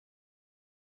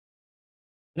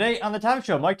Today on the Topic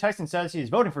Show, Mike Tyson says he is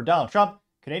voting for Donald Trump.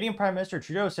 Canadian Prime Minister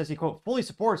Trudeau says he, quote, fully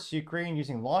supports Ukraine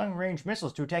using long-range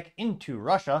missiles to attack into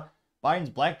Russia.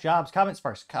 Biden's Black Jobs comment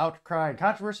sparks outcry and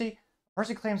controversy. A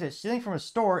person claims that stealing from a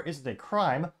store isn't a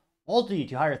crime. Aldi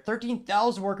to hire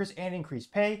 13,000 workers and increase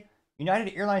pay.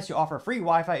 United Airlines to offer free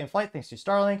Wi-Fi in flight thanks to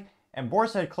Starlink. And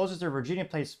Borshead closes their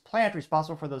Virginia-based plant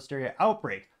responsible for the Listeria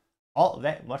outbreak. All of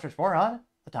that and much more on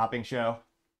The Topping Show.